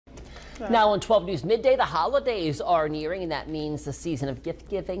Now on 12 News Midday, the holidays are nearing, and that means the season of gift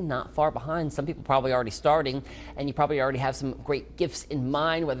giving not far behind. Some people probably already starting, and you probably already have some great gifts in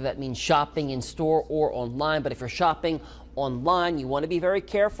mind, whether that means shopping in store or online. But if you're shopping online, you want to be very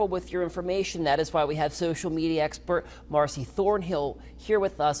careful with your information. That is why we have social media expert Marcy Thornhill here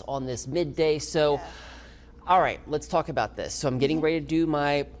with us on this midday. So, all right, let's talk about this. So I'm getting ready to do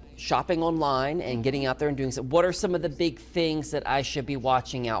my shopping online and getting out there and doing so. What are some of the big things that I should be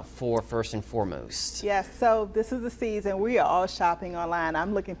watching out for first and foremost? Yes, so this is the season. We are all shopping online.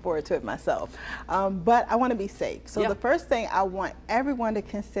 I'm looking forward to it myself. But I want to be safe. So the first thing I want everyone to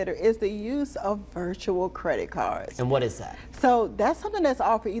consider is the use of virtual credit cards. And what is that? So that's something that's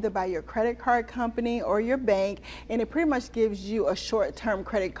offered either by your credit card company or your bank, and it pretty much gives you a short-term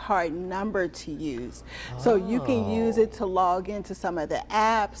credit card number to use. So you can use it to log into some of the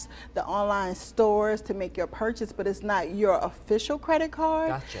apps, the online stores to make your purchase, but it's not your official credit card.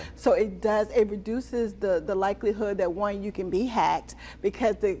 Gotcha. So it reduces the likelihood that one, you can be hacked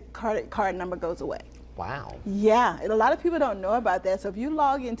because the card number goes away. Wow. Yeah, and a lot of people don't know about that. So if you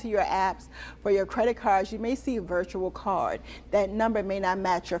log into your apps for your credit cards, you may see a virtual card. That number may not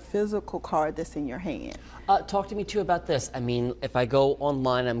match your physical card that's in your hand. Talk to me too about this. I mean, if I go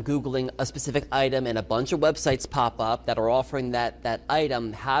online, I'm Googling a specific item and a bunch of websites pop up that are offering that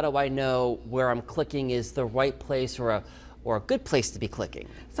item. How do I know where I'm clicking is the right place or a good place to be clicking?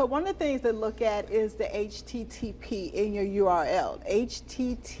 So one of the things to look at is the HTTP in your URL.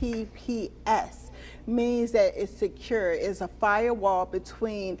 HTTPS means that it's secure. It's a firewall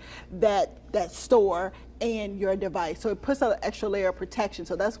between that store and your device. So it puts an extra layer of protection.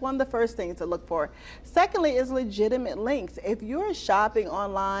 So that's one of the first things to look for. Secondly is legitimate links. If you're shopping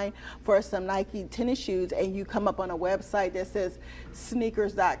online for some Nike tennis shoes and you come up on a website that says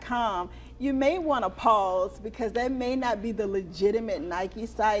sneakers.com, you may want to pause because that may not be the legitimate Nike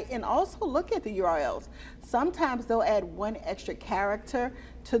site, and also look at the URLs. Sometimes they'll add one extra character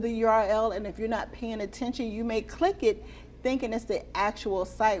to the URL, and if you're not paying attention, you may click it thinking it's the actual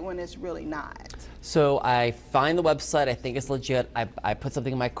site when it's really not. So I find the website, I think it's legit, I put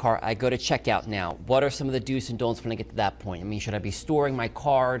something in my cart, I go to checkout now. What are some of the do's and don'ts when I get to that point? I mean, should I be storing my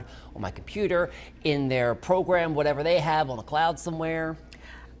card on my computer, in their program, whatever they have, on the cloud somewhere?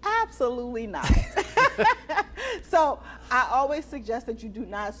 Absolutely not. So I always suggest that you do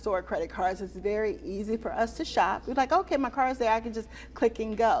not store credit cards. It's very easy for us to shop. We're like, okay, my card's there, I can just click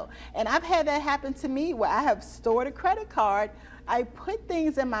and go. And I've had that happen to me where I have stored a credit card, I put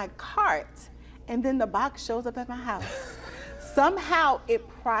things in my cart, and then the box shows up at my house. Somehow it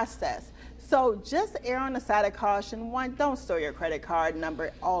processed. So just err on the side of caution. One, don't store your credit card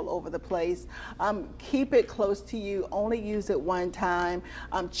number all over the place. Keep it close to you. Only use it one time.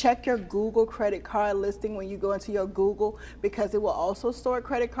 Check your Google credit card listing when you go into your Google, because it will also store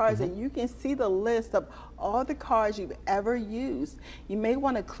credit cards, and you can see the list of all the cards you've ever used. You may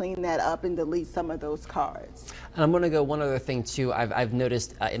want to clean that up and delete some of those cards. And I'm going to go one other thing too. I've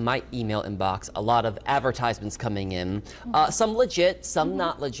noticed in my email inbox a lot of advertisements coming in, some legit, some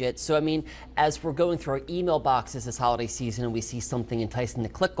not legit. So I mean, as we're going through our email boxes this holiday season and we see something enticing to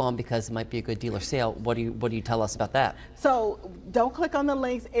click on because it might be a good deal or sale, what do you tell us about that? So don't click on the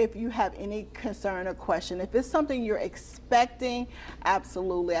links if you have any concern or question. If it's something you're expecting,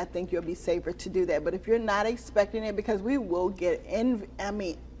 absolutely, I think you'll be safer to do that. But if you're not expecting it, because we will get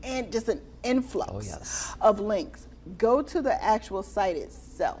just an influx of links, go to the actual site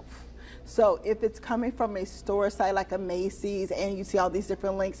itself. So if it's coming from a store site like a Macy's and you see all these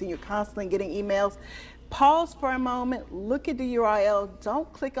different links and you're constantly getting emails, pause for a moment, look at the URL,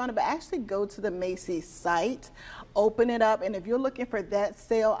 don't click on it, but actually go to the Macy's site, open it up, and if you're looking for that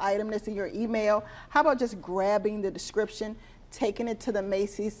sale item that's in your email, how about just grabbing the description, taking it to the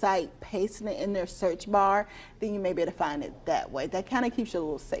Macy's site, pasting it in their search bar, then you may be able to find it that way. That kind of keeps you a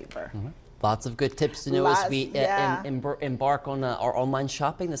little safer. Lots of good tips to know as we embark on our online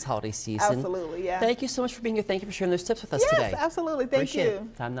shopping this holiday season. Absolutely, yeah. Thank you so much for being here. Thank you for sharing those tips with us today. Yes, absolutely. Thank you.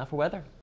 Time now for weather.